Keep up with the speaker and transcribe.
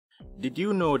Did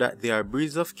you know that there are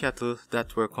breeds of cattle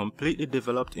that were completely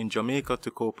developed in Jamaica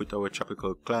to cope with our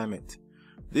tropical climate?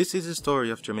 This is the story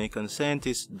of Jamaican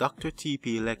scientist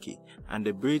Dr.T.P Lecky and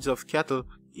the breeds of cattle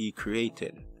he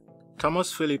created.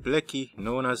 Thomas Philip Lecky,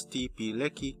 known as T.P.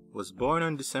 Lecky, was born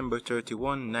on December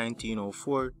 31,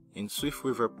 1904 in Swift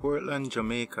River, Portland,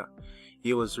 Jamaica.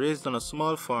 He was raised on a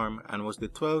small farm and was the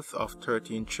 12th of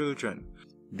 13 children.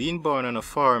 Being born on a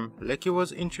farm, Lecky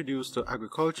was introduced to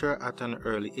agriculture at an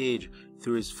early age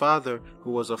through his father,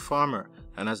 who was a farmer,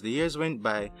 and as the years went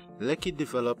by, Lecky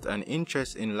developed an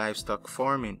interest in livestock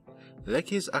farming.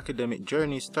 Lecky's academic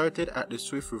journey started at the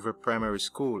Swift River Primary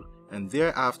School, and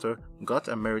thereafter got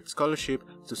a merit scholarship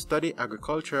to study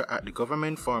agriculture at the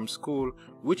Government Farm School,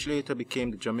 which later became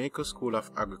the Jamaica School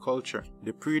of Agriculture,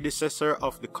 the predecessor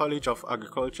of the College of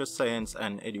Agriculture, Science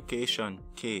and Education,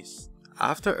 CASE.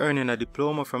 After earning a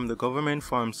diploma from the Government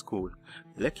Farm School,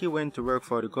 Lecky went to work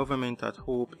for the government at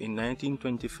Hope in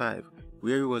 1925,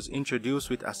 where he was introduced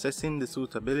with assessing the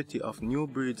suitability of new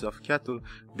breeds of cattle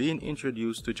being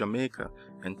introduced to Jamaica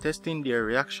and testing their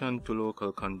reaction to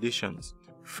local conditions.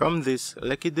 From this,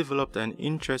 Lecky developed an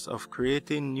interest of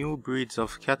creating new breeds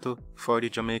of cattle for the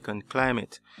Jamaican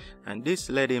climate, and this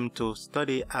led him to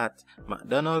study at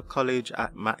MacDonald College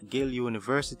at McGill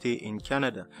University in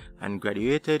Canada and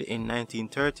graduated in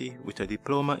 1930 with a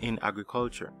diploma in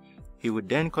agriculture. He would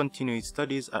then continue his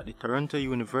studies at the Toronto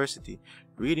University,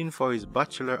 reading for his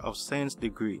Bachelor of Science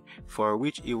degree, for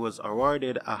which he was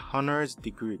awarded a honours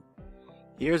degree.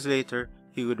 Years later,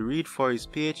 he would read for his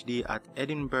PhD at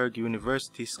Edinburgh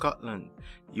University, Scotland.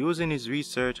 Using his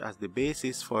research as the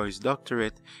basis for his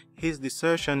doctorate, his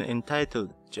dissertation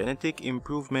entitled Genetic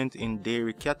Improvement in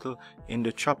Dairy Cattle in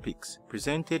the Tropics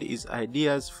presented his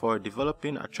ideas for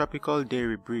developing a tropical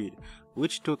dairy breed,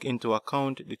 which took into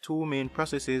account the two main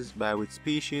processes by which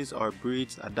species or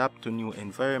breeds adapt to new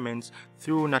environments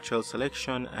through natural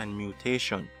selection and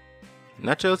mutation.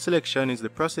 Natural selection is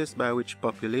the process by which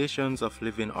populations of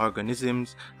living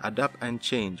organisms adapt and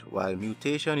change, while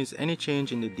mutation is any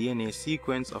change in the DNA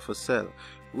sequence of a cell,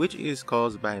 which is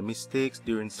caused by mistakes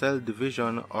during cell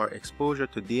division or exposure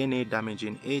to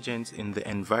DNA-damaging agents in the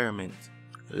environment.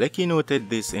 Lecky noted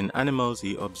this in animals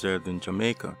he observed in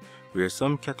Jamaica, where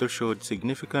some cattle showed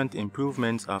significant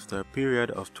improvements after a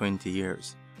period of 20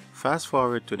 years. Fast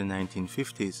forward to the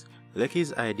 1950s,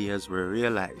 Lecky's ideas were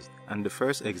realized, and the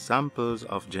first examples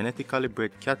of genetically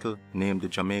bred cattle named the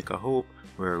Jamaica Hope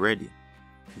were ready.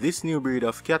 This new breed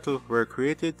of cattle were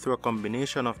created through a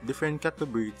combination of different cattle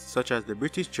breeds such as the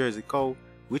British Jersey cow,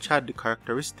 which had the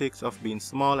characteristics of being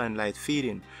small and light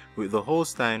feeding, with the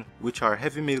Holstein, which are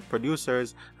heavy milk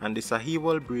producers, and the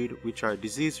Sahiwal breed, which are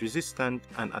disease resistant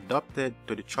and adapted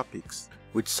to the tropics.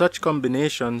 With such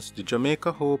combinations, the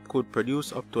Jamaica Hope could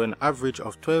produce up to an average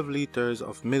of 12 liters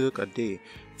of milk a day,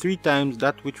 3 times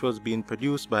that which was being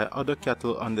produced by other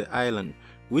cattle on the island,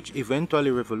 which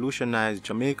eventually revolutionized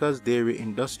Jamaica's dairy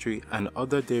industry and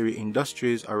other dairy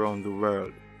industries around the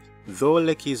world. Though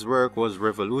Lecky's work was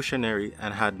revolutionary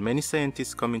and had many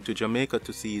scientists coming to Jamaica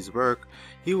to see his work,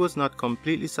 he was not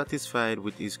completely satisfied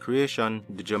with his creation,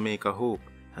 the Jamaica Hope,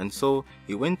 and so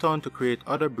he went on to create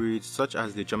other breeds such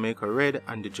as the Jamaica Red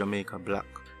and the Jamaica Black.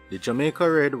 The Jamaica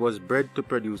Red was bred to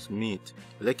produce meat.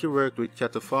 Lecky worked with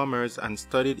cattle farmers and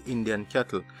studied Indian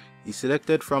cattle. He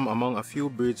selected from among a few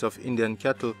breeds of Indian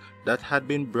cattle that had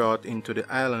been brought into the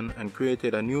island and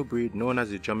created a new breed known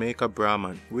as the Jamaica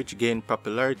Brahman, which gained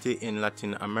popularity in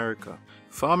Latin America.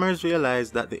 Farmers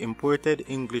realized that the imported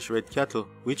English red cattle,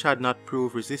 which had not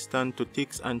proved resistant to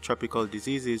ticks and tropical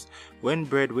diseases when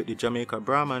bred with the Jamaica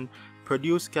Brahman,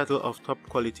 produced cattle of top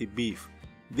quality beef.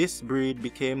 This breed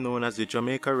became known as the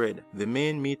Jamaica Red, the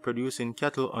main meat-producing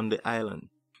cattle on the island.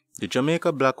 The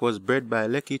Jamaica Black was bred by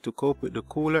Lecky to cope with the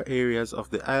cooler areas of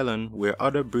the island where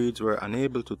other breeds were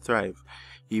unable to thrive.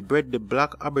 He bred the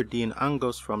Black Aberdeen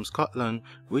Angus from Scotland,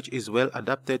 which is well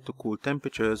adapted to cool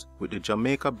temperatures, with the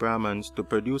Jamaica Brahmans to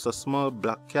produce a small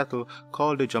black cattle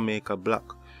called the Jamaica Black.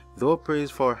 Though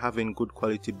praised for having good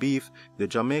quality beef, the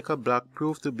Jamaica Black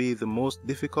proved to be the most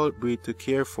difficult breed to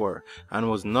care for and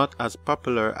was not as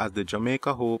popular as the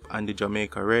Jamaica Hope and the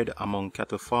Jamaica Red among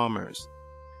cattle farmers.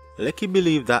 Lecky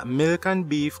believed that milk and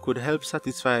beef could help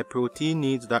satisfy protein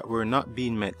needs that were not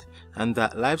being met, and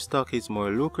that livestock is more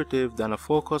lucrative than a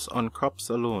focus on crops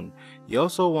alone. He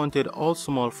also wanted all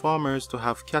small farmers to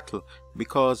have cattle,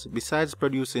 because besides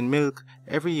producing milk,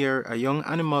 every year a young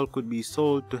animal could be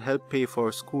sold to help pay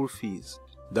for school fees.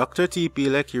 Dr. T.P.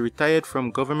 Lecky retired from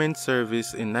government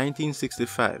service in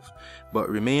 1965, but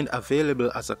remained available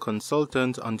as a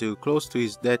consultant until close to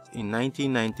his death in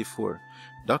 1994.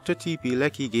 Dr. T.P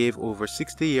Lecky gave over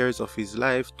 60 years of his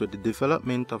life to the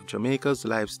development of Jamaica's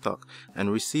livestock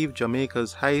and received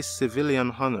Jamaica's highest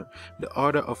civilian honor, the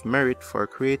Order of Merit, for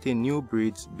creating new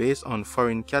breeds based on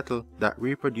foreign cattle that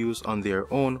reproduce on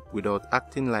their own without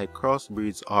acting like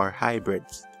crossbreeds or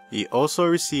hybrids. He also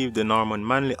received the Norman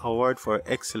Manley Award for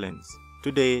Excellence.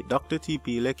 Today, Dr.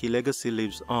 T.P Lecky legacy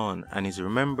lives on and is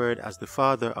remembered as the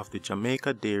father of the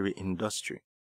Jamaica dairy industry.